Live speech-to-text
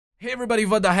Hey everybody,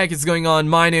 what the heck is going on?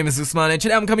 My name is Usman and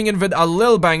today I'm coming in with a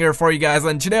little banger for you guys,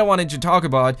 and today I wanted to talk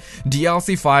about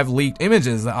DLC 5 leaked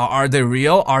images. Are they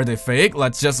real? Are they fake?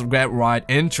 Let's just get right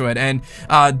into it. And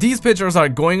these pictures are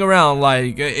going around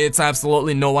like it's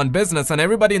absolutely no one business, and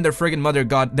everybody and their friggin' mother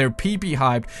got their PP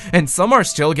hyped, and some are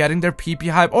still getting their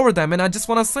PP hype over them. And I just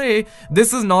want to say,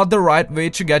 this is not the right way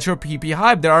to get your PP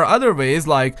hype. There are other ways,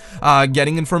 like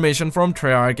getting information from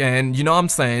Treyarch, and you know what I'm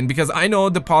saying, because I know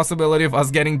the possibility of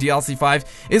us getting DLC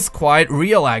 5 is quite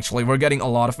real. Actually, we're getting a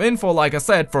lot of info, like I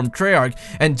said, from Treyarch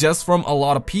and just from a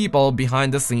lot of people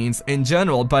behind the scenes in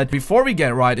general. But before we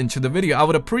get right into the video, I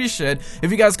would appreciate if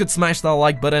you guys could smash that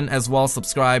like button, as well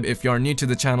subscribe if you're new to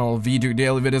the channel. We do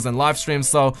daily videos and live streams,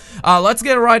 so let's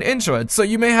get right into it. So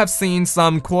you may have seen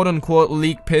some quote-unquote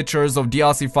leaked pictures of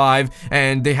DLC 5,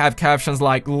 and they have captions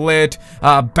like lit,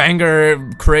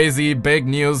 banger, crazy, big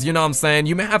news, you know what I'm saying.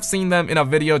 You may have seen them in a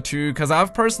video too, because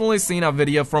I've personally seen a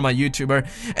video from a YouTuber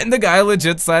and the guy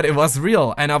legit said it was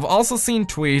real. And I've also seen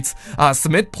tweets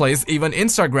Smith Place even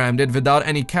Instagrammed it without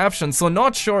any caption, so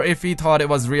not sure if he thought it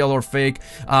was real or fake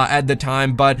at the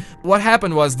time. But what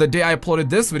happened was, the day I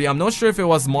uploaded this video, I'm not sure if it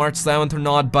was March 7th or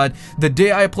not, but the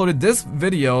day I uploaded this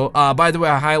video, by the way,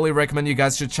 I highly recommend you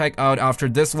guys should check out after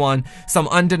this one some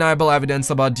undeniable evidence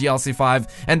about DLC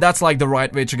 5, and that's like the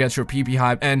right way to get your PP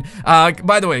hype. And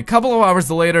by the way, a couple of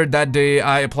hours later that day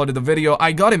I uploaded the video,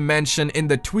 I got a mention in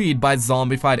the tweet by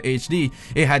Zombified HD.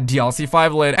 It had DLC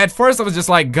 5 lit. At first I was just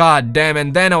like, god damn,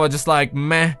 and then I was just like,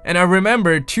 meh. And I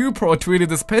remember 2Pro tweeted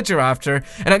this picture after,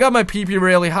 and I got my PP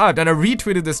really hyped, and I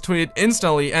retweeted this tweet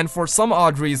instantly, and for some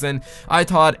odd reason I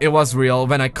thought it was real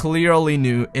when I clearly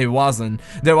knew it wasn't.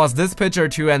 There was this picture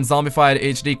too, and Zombified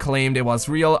HD claimed it was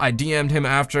real. I DM'd him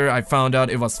after I found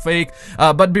out it was fake.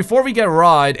 But before we get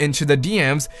right into the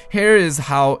DMs, here is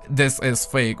how this is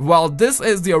fake. Well, this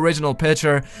is the original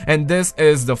picture, and this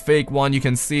is the fake one. You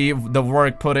can see the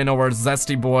work put in over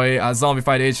Zesty Boy,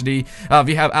 Zombified HD.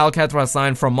 We have Alcatraz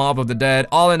sign from Mob of the Dead.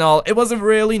 All in all, it was a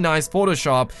really nice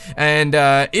Photoshop, and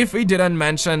if we didn't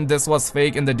mention this was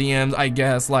fake in the DMs, I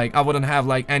guess like I wouldn't have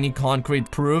like any concrete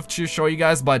proof to show you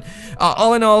guys. But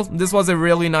all in all, this was a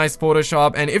really nice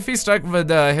Photoshop, and if he stuck with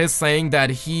his saying that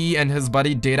he and his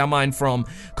buddy data mined from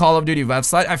Call of Duty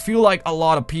website, I feel like a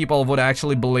lot of people would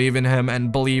actually believe in him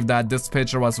and believe that this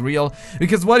picture was real,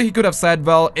 because what he could have said,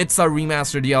 well, it's a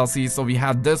remastered DLC, so we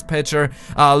have this picture,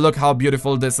 look how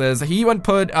beautiful this is. He even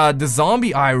put the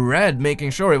zombie eye red,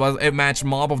 making sure it matched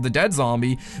Mob of the Dead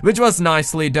zombie, which was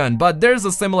nicely done. But there's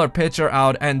a similar picture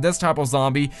out, and this type of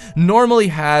zombie normally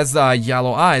has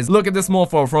yellow eyes. Look at this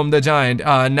mofo from the Giant,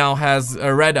 now has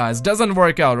red eyes. Doesn't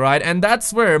work out, right? And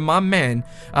that's where my man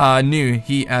knew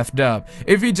he effed up.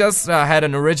 If he just had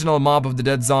an original Mob of the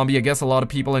Dead zombie, I guess a lot of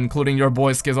people, including your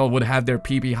boy Skizzle, would have their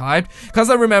PP hyped, because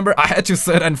I remember I had to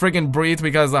sit and freaking breathe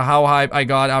because of how hype I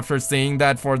got after seeing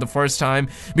that for the first time,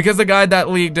 because the guy that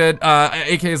leaked it,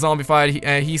 aka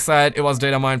Zombified, he said it was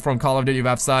data mined from Call of Duty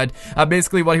website.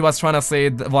 Basically what he was trying to say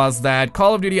was that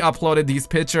Call of Duty uploaded these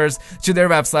pictures to their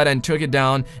website and took it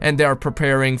down, and they are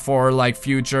preparing for like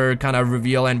future kind of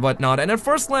reveal and whatnot. And at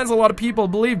first glance, a lot of people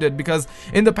believed it, because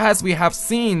in the past we have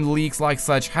seen leaks like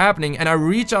such happening, and I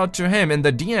reached out to him in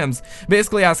the DMs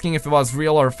basically asking if it was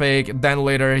real or fake. Then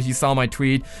later he saw my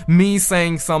tweet, me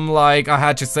saying some like I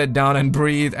had to sit down and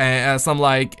breathe, and some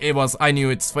like I knew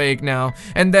it's fake now,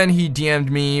 and then he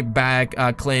DM'd me back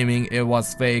claiming it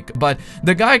was fake. But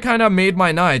the guy kind of made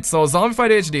my night. So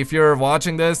Zombified HD, if you're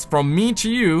watching this, from me to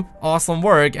you, awesome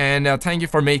work, and thank you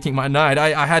for making my night.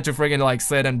 I had to friggin' like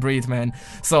sit and breathe, man.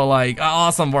 So like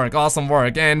awesome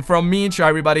work, and from me to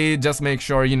everybody, just make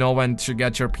sure you know when to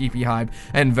get your PP hype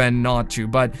and when not to.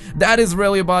 But that is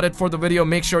really about it for the video.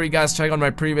 Make sure you guys check out my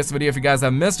previous video if you guys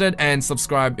have missed it, and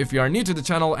subscribe if you are new to the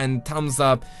channel, and thumbs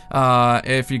up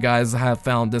if you guys have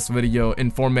found this video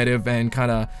informative and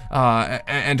kind of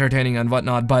entertaining and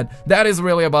whatnot. But that is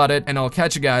really about it, and I'll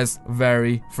catch you guys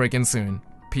very freaking soon.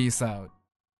 Peace out.